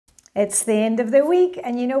It's the end of the week,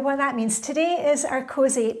 and you know what that means. Today is our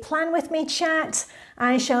cozy Plan With Me chat.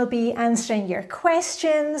 I shall be answering your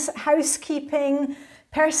questions, housekeeping,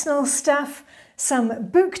 personal stuff, some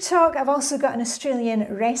book talk. I've also got an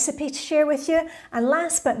Australian recipe to share with you. And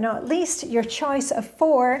last but not least, your choice of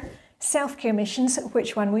 4 self-care missions.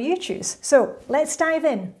 Which one will you choose? So let's dive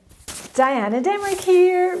in. Diana Denwick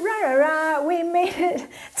here, rah rah rah, we made it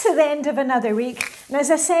to the end of another week. And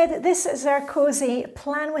as I said, this is our cozy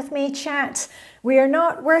Plan With Me chat. We are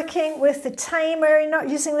not working with the timer, not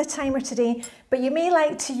using the timer today, but you may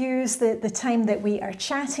like to use the time that we are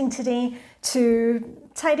chatting today to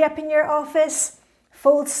tidy up in your office,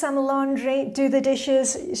 fold some laundry, do the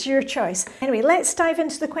dishes. It's your choice. Anyway, let's dive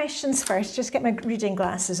into the questions first. Just get my reading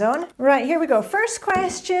glasses on. Right, here we go. First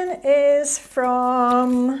question is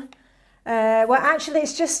from... well, actually,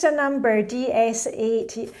 it's just a number,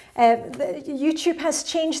 DS8. YouTube has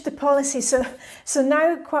changed the policy, so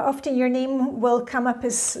now quite often your name will come up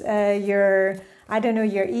as your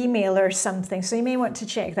email or something. So you may want to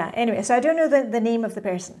check that. Anyway, so I don't know the name of the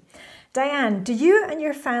person. Diane, do you and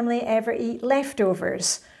your family ever eat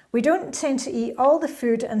leftovers? We don't tend to eat all the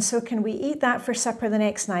food, and so can we eat that for supper the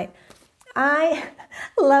next night? I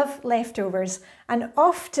love leftovers, and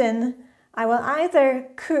often I will either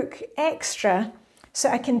cook extra so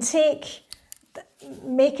I can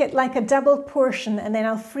make it like a double portion, and then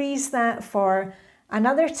I'll freeze that for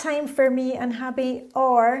another time for me and hubby,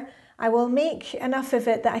 or I will make enough of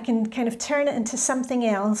it that I can kind of turn it into something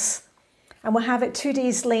else and we'll have it 2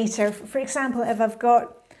 days later. For example, if I've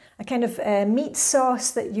got a kind of meat sauce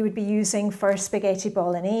that you would be using for spaghetti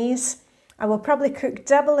bolognese, I will probably cook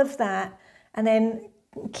double of that and then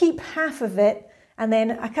keep half of it. And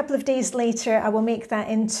then a couple of days later, I will make that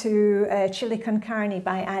into chili con carne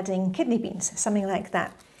by adding kidney beans, something like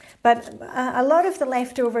that. But a lot of the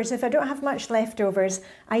leftovers, if I don't have much leftovers,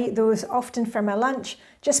 I eat those often for my lunch.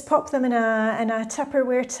 Just pop them in a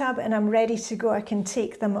Tupperware tub and I'm ready to go. I can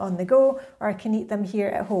take them on the go or I can eat them here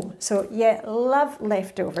at home. So yeah, love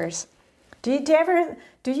leftovers. Do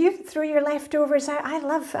you throw your leftovers out? I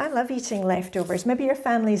love eating leftovers. Maybe your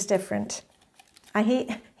family's different. I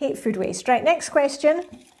hate food waste. Right, next question.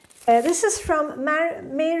 This is from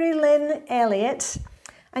Mary Lynn Elliott.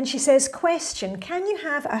 And she says, question, can you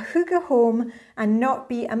have a Hygge home and not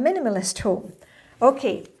be a minimalist home?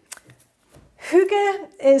 Okay, Hygge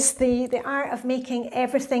is the art of making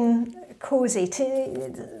everything cozy,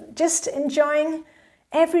 just enjoying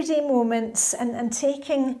everyday moments and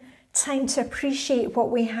taking time to appreciate what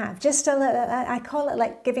we have. Just a little, I call it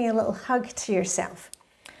like giving a little hug to yourself.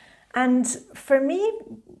 And for me,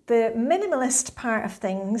 the minimalist part of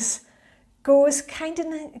things goes kind of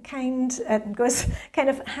hand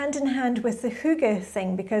in hand with the Hygge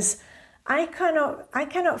thing, because I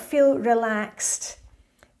cannot feel relaxed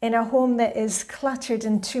in a home that is cluttered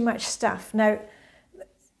and too much stuff. Now,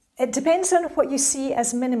 it depends on what you see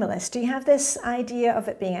as minimalist. Do you have this idea of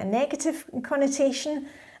it being a negative connotation?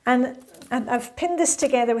 And I've pinned this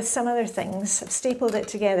together with some other things. I've stapled it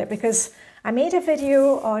together because I made a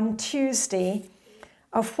video on Tuesday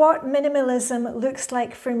of what minimalism looks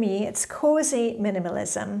like for me. It's cozy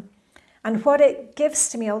minimalism and what it gives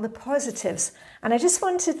to me, all the positives. And I just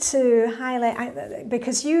wanted to highlight,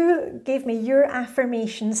 because you gave me your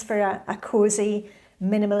affirmations for a cozy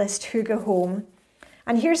minimalist Hygge home.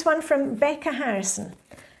 And here's one from Becca Harrison.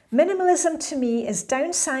 Minimalism to me is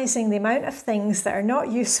downsizing the amount of things that are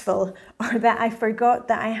not useful or that I forgot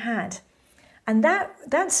that I had. And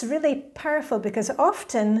that's really powerful, because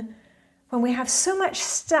often when we have so much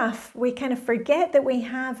stuff, we kind of forget that we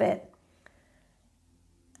have it.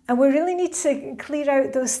 And we really need to clear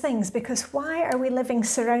out those things, because why are we living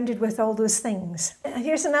surrounded with all those things?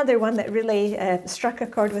 Here's another one that really struck a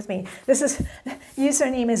chord with me.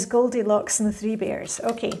 Username is Goldilocks and the Three Bears.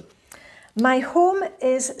 Okay. My home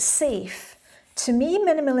is safe. To me,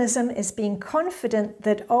 minimalism is being confident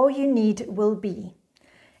that all you need will be.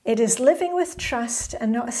 It is living with trust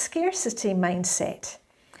and not a scarcity mindset.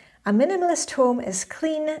 A minimalist home is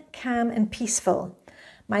clean, calm, and peaceful.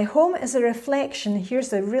 My home is a reflection. Here's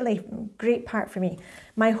the really great part for me.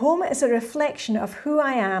 My home is a reflection of who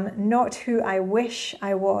I am, not who I wish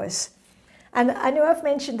I was. And I know I've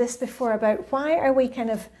mentioned this before about why are we kind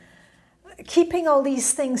of keeping all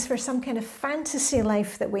these things for some kind of fantasy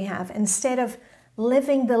life that we have, instead of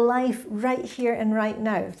living the life right here and right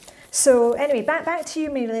now. So anyway, back to you,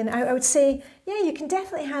 Marilyn. I would say, yeah, you can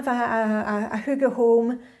definitely have a Hygge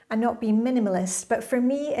home and not be minimalist, but for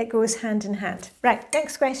me, it goes hand in hand. Right,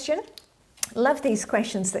 next question. Love these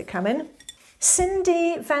questions that come in.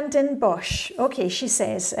 Cindy van den Bosch. Okay, she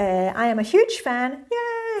says, I am a huge fan.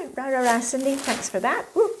 Yay! Rah, rah, rah, Cindy. Thanks for that.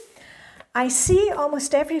 Woo. I see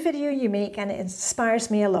almost every video you make and it inspires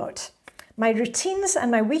me a lot. My routines and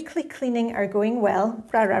my weekly cleaning are going well.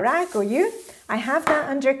 Rah, rah, rah, go you. I have that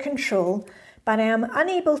under control, but I am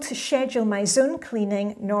unable to schedule my zone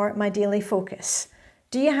cleaning nor my daily focus.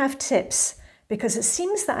 Do you have tips? Because it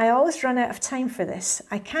seems that I always run out of time for this.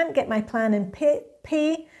 I can't get my plan and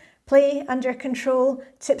play under control.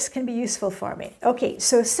 Tips can be useful for me. Okay,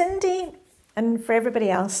 so Cindy, and for everybody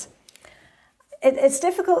else, it's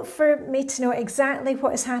difficult for me to know exactly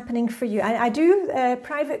what is happening for you. I do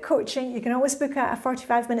private coaching. You can always book a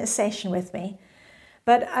 45-minute session with me.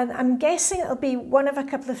 But I'm guessing it'll be one of a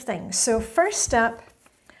couple of things. So first up,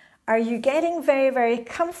 are you getting very, very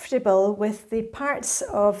comfortable with the parts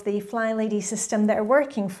of the Flylady system that are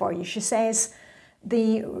working for you? She says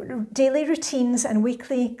the daily routines and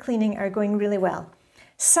weekly cleaning are going really well.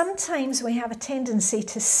 Sometimes we have a tendency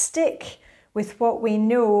to stick with what we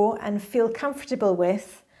know and feel comfortable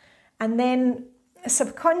with, and then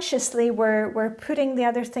subconsciously we're putting the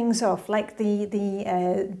other things off, like the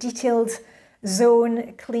detailed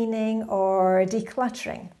zone cleaning or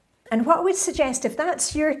decluttering. And what I would suggest, if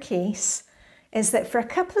that's your case, is that for a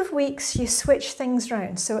couple of weeks you switch things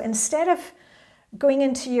around. So instead of going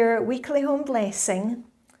into your weekly home blessing,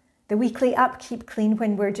 the weekly upkeep clean,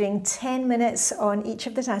 when we're doing 10 minutes on each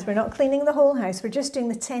of the tasks, we're not cleaning the whole house, we're just doing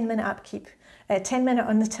the 10-minute upkeep, 10 minute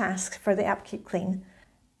on the task for the upkeep clean.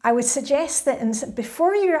 I would suggest that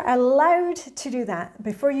before you're allowed to do that,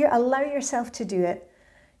 before you allow yourself to do it,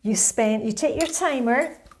 you take your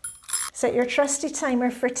timer, set your trusty timer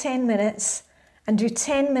for 10 minutes and do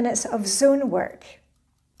 10 minutes of zone work.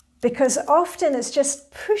 Because often it's just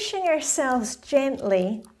pushing ourselves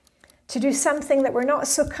gently to do something that we're not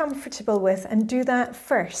so comfortable with, and do that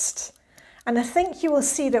first. And I think you will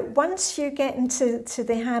see that once you get into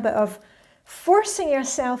the habit of forcing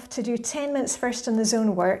yourself to do 10 minutes first on the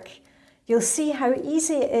zone work, you'll see how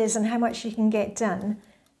easy it is and how much you can get done.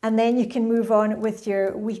 And then you can move on with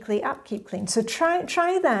your weekly upkeep clean. So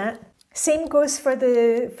try that. Same goes for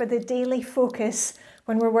the daily focus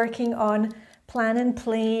when we're working on plan and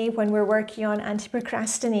play, when we're working on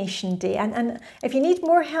anti-procrastination day. And if you need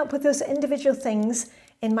more help with those individual things,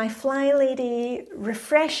 in my Flylady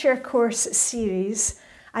refresher course series,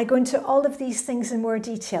 I go into all of these things in more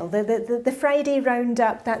detail. The Friday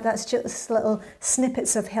roundup, that's just little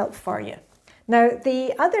snippets of help for you. Now,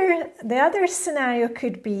 the other scenario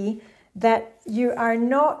could be that you are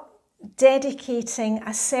not dedicating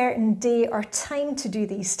a certain day or time to do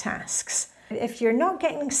these tasks. If you're not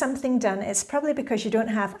getting something done, it's probably because you don't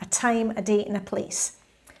have a time, a date, and a place.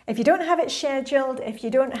 If you don't have it scheduled, if you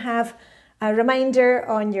don't have a reminder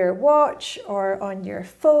on your watch or on your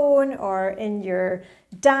phone or in your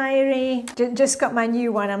diary. Just got my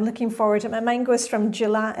new one. I'm looking forward to it. Mine goes from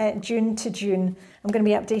June to June. I'm going to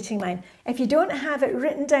be updating mine. If you don't have it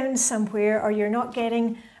written down somewhere, or you're not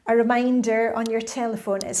getting a reminder on your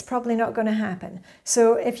telephone, it's probably not going to happen.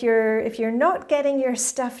 So if you're not getting your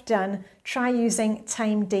stuff done, try using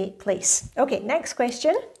time, date, place. Okay, next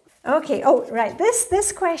question. Okay, oh, right,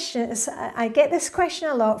 this question is, I get this question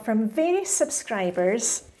a lot from various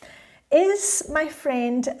subscribers. Is my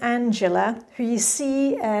friend Angela, who you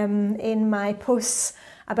see in my posts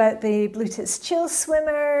about the Blue Tits Chill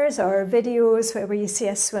swimmers or videos where you see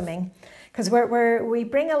us swimming, because we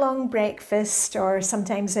bring along breakfast, or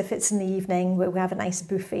sometimes if it's in the evening, we have a nice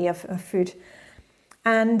buffet of food.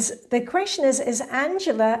 And the question is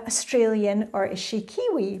Angela Australian or is she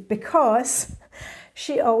Kiwi? Because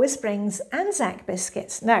she always brings Anzac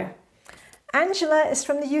biscuits. Now, Angela is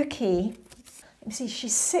from the UK. Let me see,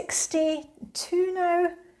 she's 62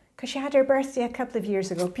 now, because she had her birthday a couple of years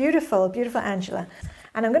ago. Beautiful, beautiful Angela.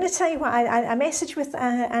 And I'm going to tell you what, I messaged with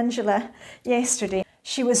Angela yesterday.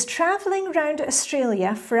 She was travelling around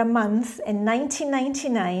Australia for a month in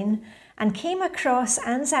 1999 and came across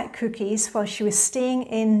Anzac cookies while she was staying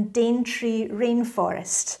in Daintree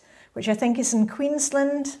Rainforest, which I think is in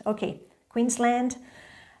Queensland. Okay, Queensland.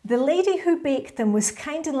 The lady who baked them was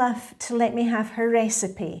kind enough to let me have her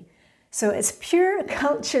recipe. So it's pure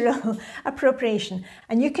cultural appropriation.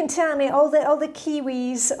 And you can tell me, all the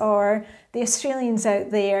Kiwis or the Australians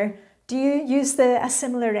out there, do you use a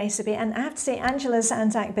similar recipe? And I have to say, Angela's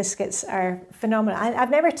Anzac biscuits are phenomenal. I've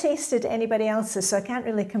never tasted anybody else's, so I can't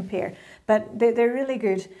really compare, but they're really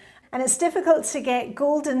good. And it's difficult to get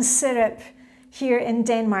golden syrup here in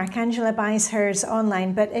Denmark. Angela buys hers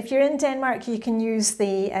online, but if you're in Denmark, you can use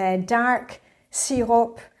the dark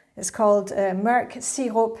syrup. It's called Mørk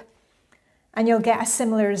syrup, and you'll get a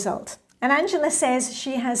similar result. And Angela says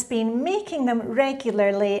she has been making them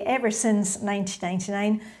regularly ever since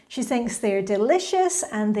 1999. She thinks they're delicious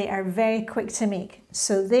and they are very quick to make.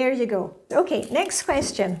 So there you go. Okay, next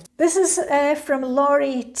question. This is from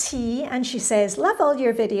Laurie T, and she says, love all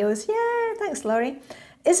your videos. Yeah, thanks Laurie.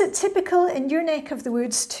 Is it typical in your neck of the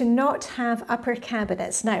woods to not have upper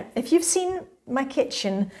cabinets? Now, if you've seen my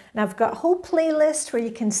kitchen, and I've got a whole playlist where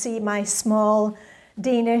you can see my small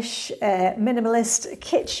Danish minimalist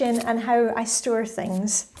kitchen and how I store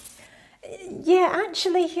things. Yeah,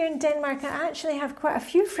 actually here in Denmark, I actually have quite a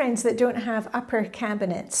few friends that don't have upper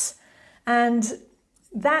cabinets. And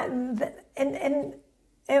that, in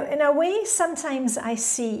a way, sometimes I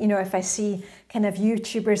see, you know, if I see kind of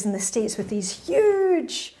YouTubers in the States with these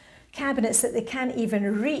huge cabinets that they can't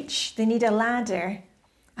even reach, they need a ladder,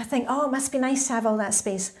 I think, oh, it must be nice to have all that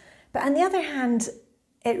space. But on the other hand,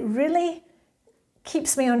 it really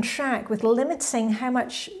keeps me on track with limiting how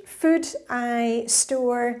much food I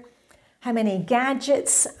store, how many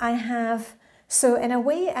gadgets I have. So in a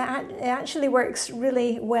way, it actually works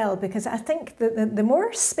really well, because I think that the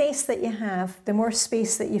more space that you have, the more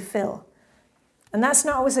space that you fill. And that's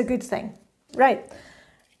not always a good thing. Right,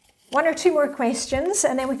 one or two more questions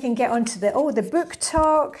and then we can get on to the book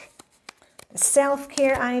talk,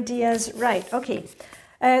 self-care ideas. Right, okay.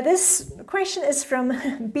 This question is from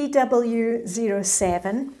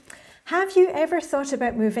BW07. Have you ever thought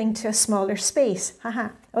about moving to a smaller space? Haha.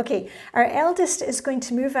 Okay, our eldest is going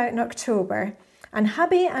to move out in October, and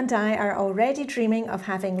hubby and I are already dreaming of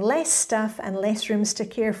having less stuff and less rooms to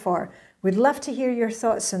care for. We'd love to hear your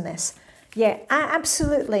thoughts on this. Yeah,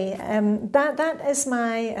 absolutely. That is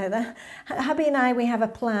my, hubby and I, we have a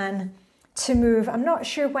plan to move. I'm not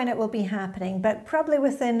sure when it will be happening, but probably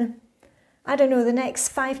within, I don't know, the next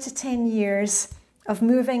 5 to 10 years of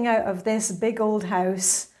moving out of this big old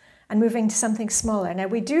house and moving to something smaller. Now,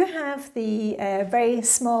 we do have the very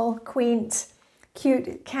small, quaint,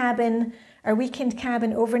 cute cabin, our weekend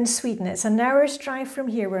cabin over in Sweden. It's an hour's drive from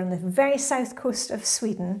here. We're on the very south coast of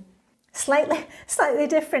Sweden. Slightly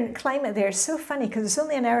different climate there. It's so funny because it's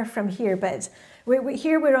only an hour from here, but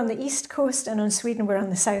here we're on the east coast and on Sweden we're on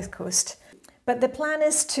the south coast. But the plan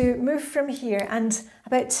is to move from here, and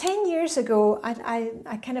about 10 years ago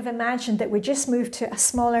I kind of imagined that we just moved to a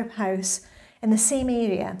smaller house in the same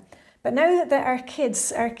area. But now that our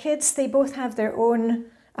kids, they both have their own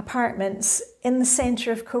apartments in the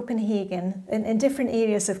centre of Copenhagen, in different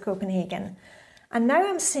areas of Copenhagen. And now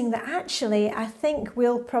I'm seeing that actually I think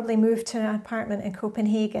we'll probably move to an apartment in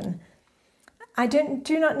Copenhagen. I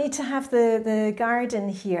do not need to have the garden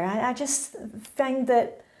here. I just find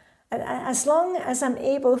that as long as I'm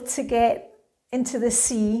able to get into the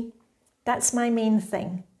sea, that's my main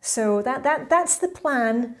thing. So that's the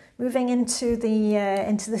plan, moving into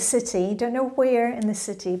the city. Don't know where in the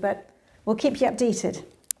city, but we'll keep you updated.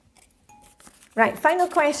 Right, final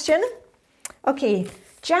question. Okay,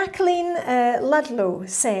 Jacqueline Ludlow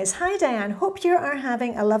says, hi Diane, hope you are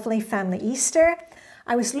having a lovely family Easter.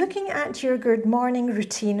 I was looking at your good morning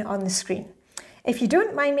routine on the screen. If you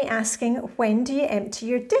don't mind me asking, when do you empty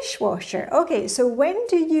your dishwasher? Okay, so when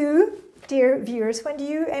do you, dear viewers, when do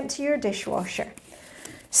you empty your dishwasher?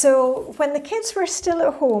 So when the kids were still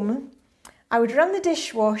at home, I would run the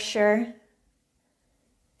dishwasher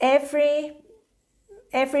every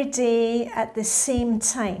day at the same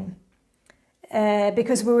time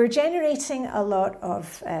because we were generating a lot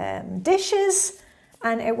of dishes,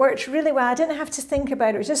 and it worked really well. I didn't have to think about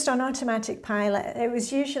it. It was just on automatic pilot. It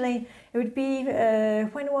was usually, it would be,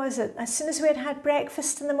 when was it? As soon as we had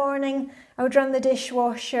breakfast in the morning, I would run the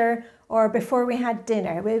dishwasher, or before we had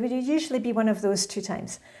dinner. It would usually be one of those two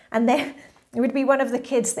times. And then it would be one of the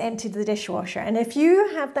kids that emptied the dishwasher. And if you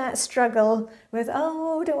have that struggle with,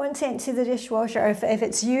 oh, don't want to empty the dishwasher, or if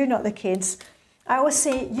it's you, not the kids, I always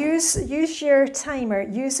say use your timer,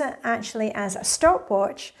 use it actually as a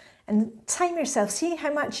stopwatch, and time yourself, see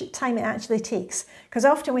how much time it actually takes. Because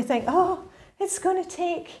often we think, oh, it's going to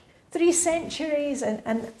take 3 centuries,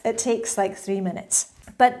 and it takes like 3 minutes.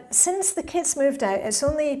 But since the kids moved out, it's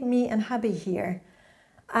only me and hubby here.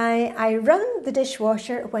 I run the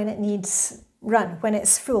dishwasher when it needs run, when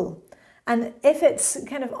it's full. And if it's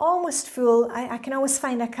kind of almost full, I can always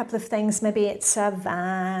find a couple of things. Maybe it's a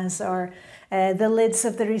vase or the lids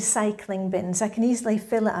of the recycling bins. I can easily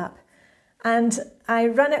fill it up. And I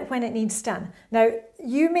run it when it needs done. Now,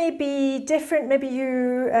 you may be different. Maybe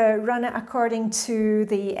you run it according to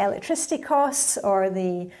the electricity costs or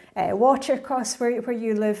the water costs where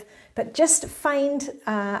you live. But just find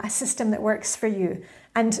a system that works for you.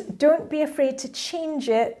 And don't be afraid to change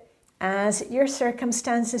it as your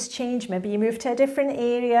circumstances change. Maybe you move to a different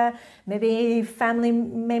area, maybe family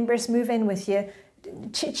members move in with you.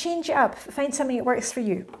 Change it up, find something that works for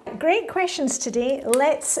you. Great questions today.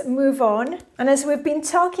 Let's move on. And as we've been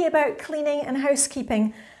talking about cleaning and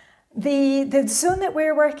housekeeping, the zone that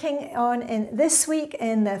we're working on in this week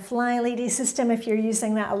in the Flylady system, if you're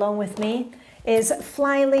using that along with me, is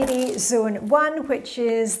Flylady Zone 1, which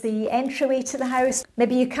is the entryway to the house.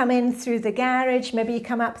 Maybe you come in through the garage, maybe you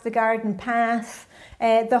come up the garden path,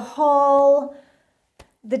 the hall,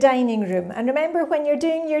 the dining room. And remember, when you're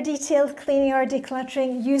doing your detailed cleaning or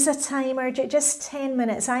decluttering, use a timer, just 10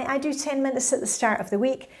 minutes. I do 10 minutes at the start of the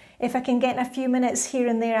week. If I can get a few minutes here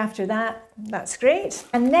and there after that, that's great.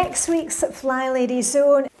 And next week's Flylady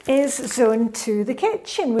Zone is Zone 2, the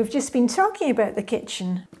kitchen. We've just been talking about the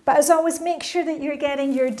kitchen. But as always, make sure that you're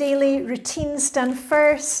getting your daily routines done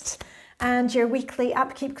first and your weekly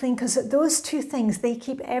upkeep clean, because those two things, they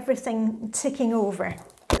keep everything ticking over.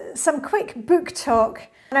 Some quick book talk.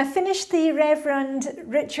 And I finished the Reverend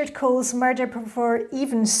Richard Cole's Murder Before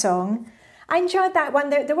Evensong. I enjoyed that one.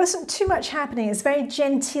 There wasn't too much happening. It's a very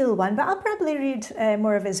genteel one, but I'll probably read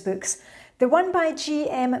more of his books. The one by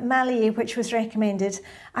G.M. Mallier, which was recommended,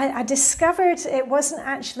 I discovered it wasn't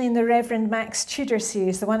actually in the Reverend Max Tudor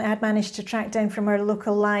series, the one I had managed to track down from our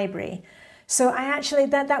local library. So I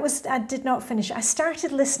actually, I did not finish. I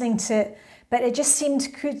started listening to it, but it just seemed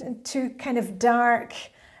too kind of dark.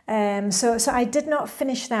 So I did not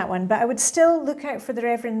finish that one, but I would still look out for the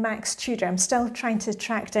Reverend Max Tudor. I'm still trying to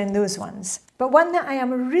track down those ones. But one that I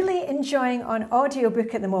am really enjoying on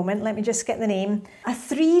audiobook at the moment, let me just get the name, A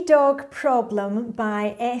 3-Dog Problem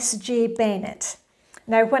by S.J. Bennett.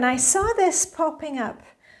 Now, when I saw this popping up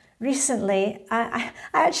recently, I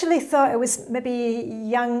actually thought it was maybe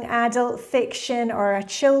young adult fiction or a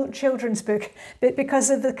children's book, but because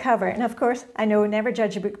of the cover. And of course, I know, never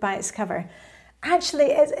judge a book by its cover.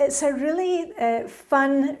 Actually, it's a really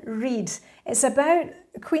fun read. It's about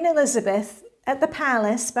Queen Elizabeth at the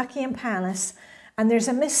palace, Buckingham Palace, and there's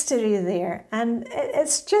a mystery there. And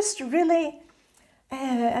it's just really,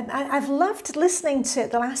 I've loved listening to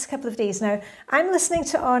it the last couple of days. Now, I'm listening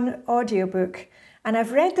to it on audiobook, and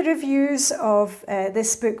I've read the reviews of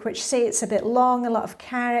this book, which say it's a bit long, a lot of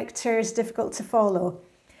characters, difficult to follow.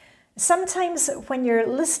 Sometimes when you're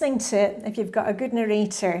listening to it, if you've got a good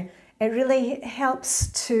narrator, it really helps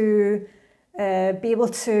to be able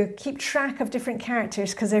to keep track of different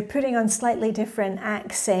characters, because they're putting on slightly different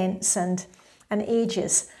accents and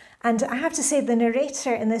ages. And I have to say, the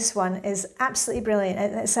narrator in this one is absolutely brilliant.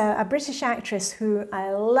 It's a British actress who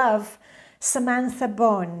I love, Samantha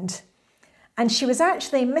Bond. And she was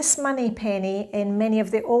actually Miss Moneypenny in many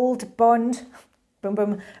of the old Bond,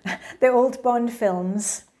 the old Bond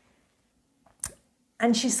films.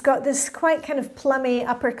 And she's got this quite kind of plummy,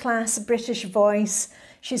 upper-class British voice.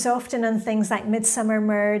 She's often on things like Midsummer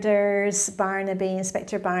Murders, Barnaby,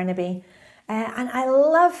 Inspector Barnaby. And I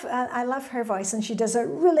love her voice, and she does a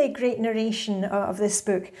really great narration of this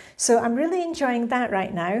book. So I'm really enjoying that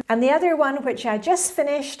right now. And the other one, which I just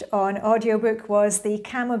finished on audiobook, was the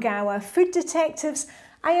Kamogawa Food Detectives.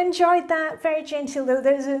 I enjoyed that, very gentle, though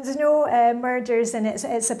there's no murders in it.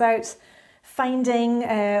 It's about finding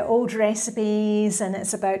old recipes, and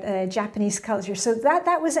it's about Japanese culture. So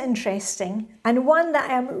that was interesting. And one that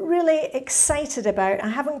I'm really excited about, I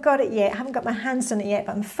haven't got it yet, I haven't got my hands on it yet,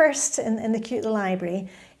 but I'm first in the queue at the library,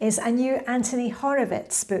 is a new Anthony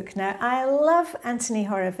Horowitz book. Now, I love Anthony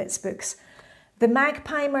Horowitz books. The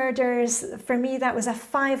Magpie Murders, for me, that was a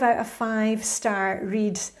 5 out of 5 star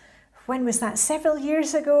read. When was that? Several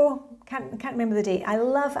years ago? Can't remember the date. I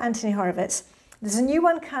love Anthony Horowitz. There's a new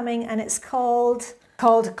one coming, and it's called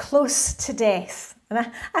Close to Death.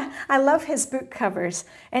 And I love his book covers.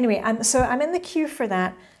 Anyway, so I'm in the queue for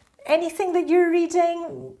that. Anything that you're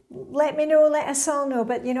reading, let me know, let us all know.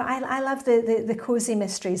 But, you know, I love the cozy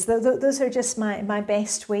mysteries. Those are just my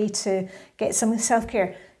best way to get some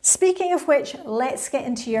self-care. Speaking of which, let's get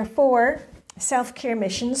into your 4 self-care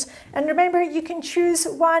missions. And remember, you can choose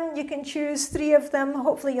one, you can choose 3 of them.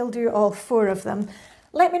 Hopefully you'll do all 4 of them.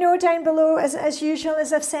 Let me know down below. As usual,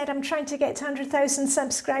 as I've said, I'm trying to get to 100,000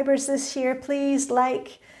 subscribers this year. Please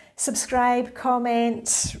like, subscribe,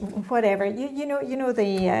 comment, whatever. You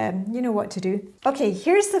know what to do. Okay,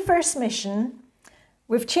 here's the first mission.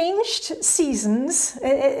 We've changed seasons,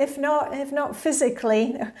 if not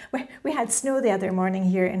physically. We had snow the other morning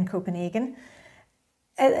here in Copenhagen.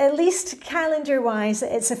 At least calendar-wise,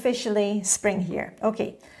 it's officially spring here.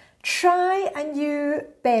 Okay, try a new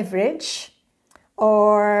beverage,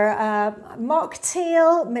 or a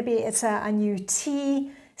mocktail, maybe it's a new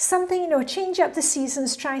tea, something, you know, change up the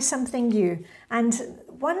seasons, try something new. And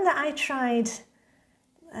one that I tried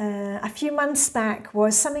a few months back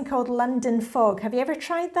was something called London Fog. Have you ever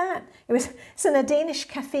tried that? It's in a Danish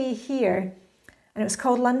cafe here, and it was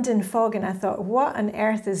called London Fog, and I thought, what on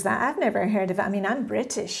earth is that? I've never heard of it. I mean, I'm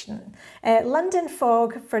British. London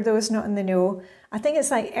Fog, for those not in the know, I think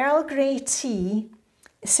it's like Earl Grey tea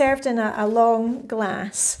served in a long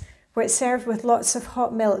glass, where it's served with lots of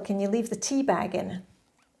hot milk, and you leave the tea bag in.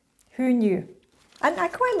 Who knew? And I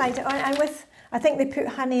quite liked it. And with, I think they put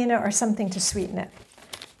honey in it or something to sweeten it.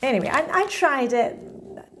 Anyway, I tried it.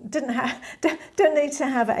 Don't need to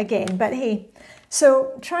have it again. But hey,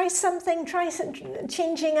 so try something. Try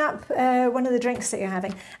changing up one of the drinks that you're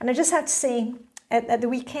having. And I just have to say, at the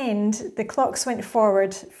weekend, the clocks went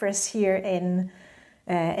forward for us here in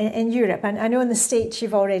Europe. And I know in the States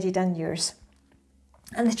you've already done yours.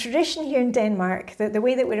 And the tradition here in Denmark, the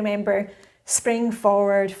way that we remember spring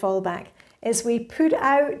forward, fall back, is we put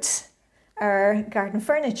out our garden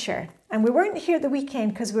furniture. And we weren't here the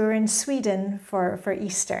weekend because we were in Sweden for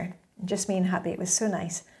Easter. Just me and hubby, it was so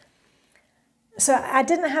nice. So I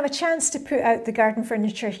didn't have a chance to put out the garden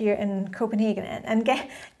furniture here in Copenhagen. And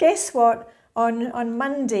guess what? On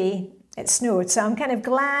Monday, it snowed. So I'm kind of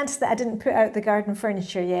glad that I didn't put out the garden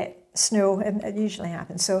furniture yet. Snow, it usually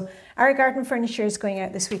happens. So our garden furniture is going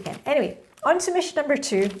out this weekend. Anyway, on to mission number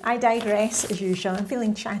 2. I digress as usual. I'm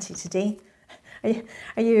feeling chatty today.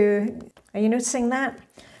 Are you noticing that?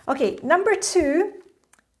 Okay, number 2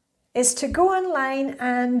 is to go online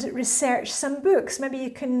and research some books. Maybe you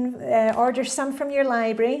can order some from your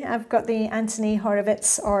library. I've got the Anthony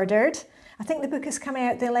Horowitz ordered. I think the book is coming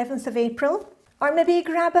out the 11th of April. Or maybe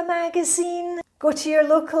grab a magazine, go to your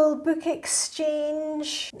local book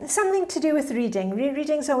exchange. Something to do with reading.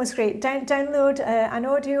 Reading's always great. Download an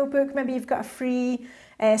audiobook. Maybe you've got a free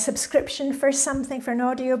subscription for something, for an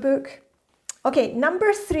audiobook. Okay,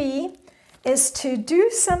 number 3 is to do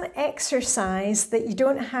some exercise that you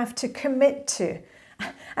don't have to commit to.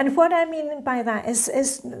 And what I mean by that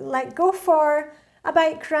is like go for a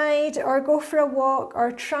bike ride or go for a walk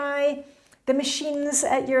or try the machines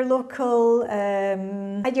at your local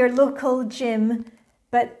gym,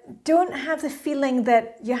 but don't have the feeling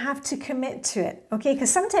that you have to commit to it, okay? Because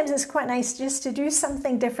sometimes it's quite nice just to do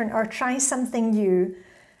something different or try something new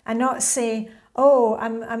and not say, oh,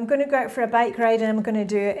 I'm going to go out for a bike ride and I'm going to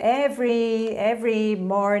do it every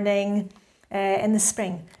morning in the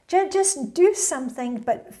spring. Just do something,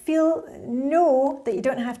 but know that you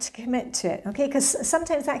don't have to commit to it, okay? Because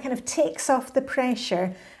sometimes that kind of takes off the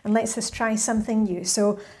pressure and lets us try something new.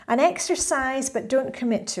 So an exercise, but don't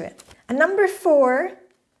commit to it. And number 4,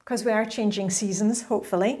 because we are changing seasons,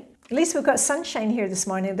 hopefully. At least we've got sunshine here this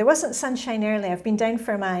morning. There wasn't sunshine earlier. I've been down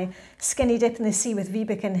for my skinny dip in the sea with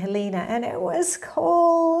Vibeke and Helena, and it was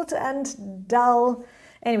cold and dull.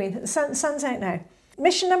 Anyway, the sun's out now.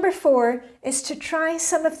 Mission number 4 is to try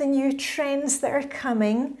some of the new trends that are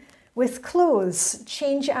coming with clothes.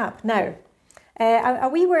 Change it up. Now, a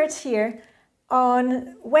wee word here.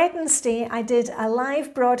 On Wednesday, I did a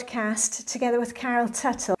live broadcast together with Carol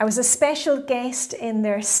Tuttle. I was a special guest in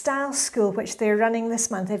their style school, which they're running this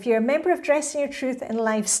month. If you're a member of Dressing Your Truth in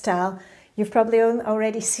Lifestyle, you've probably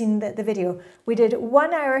already seen the video. We did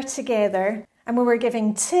 1 hour together and we were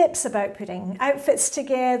giving tips about putting outfits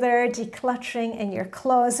together, decluttering in your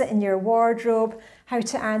closet, in your wardrobe, how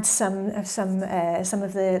to add some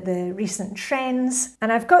of the recent trends.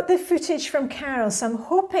 And I've got the footage from Carol, so I'm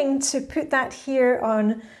hoping to put that here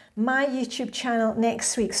on my YouTube channel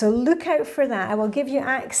next week. So look out for that. I will give you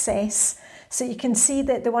access so you can see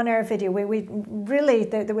the 1 hour video. We really,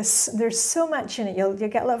 there's so much in it. You'll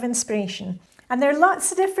get a lot of inspiration. And there are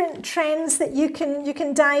lots of different trends that you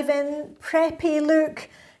can dive in. Preppy look,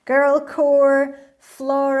 girlcore,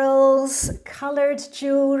 florals, coloured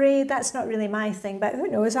jewellery. That's not really my thing, but who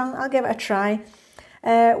knows, I'll give it a try.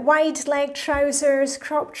 Wide leg trousers,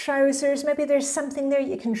 crop trousers, maybe there's something there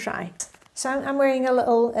you can try. So I'm wearing a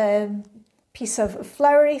little piece of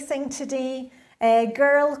flowery thing today.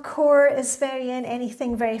 Girlcore is very in,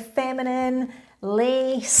 anything very feminine,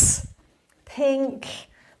 lace, pink,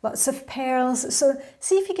 lots of pearls. So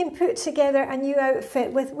see if you can put together a new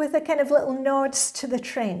outfit with a kind of little nods to the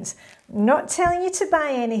trends. Not telling you to buy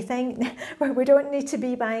anything, we don't need to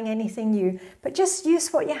be buying anything new, but just use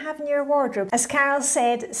what you have in your wardrobe. As Carol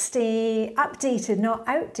said, stay updated, not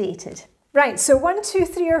outdated. Right, so 1, 2,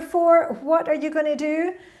 3 or 4, what are you going to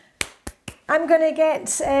do? I'm going to get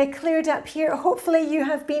cleared up here. Hopefully you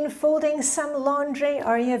have been folding some laundry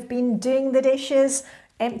or you have been doing the dishes,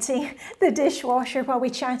 empty the dishwasher while we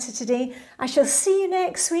chatted today. I shall see you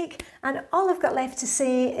next week, and all I've got left to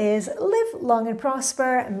say is live long and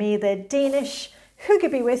prosper. May the Danish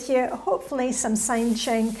Hygge be with you. Hopefully some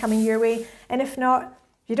sunshine coming your way. And if not,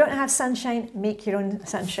 if you don't have sunshine, make your own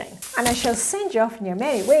sunshine. And I shall send you off on your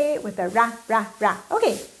merry way with a rah, rah, rah.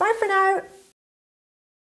 Okay, bye for now.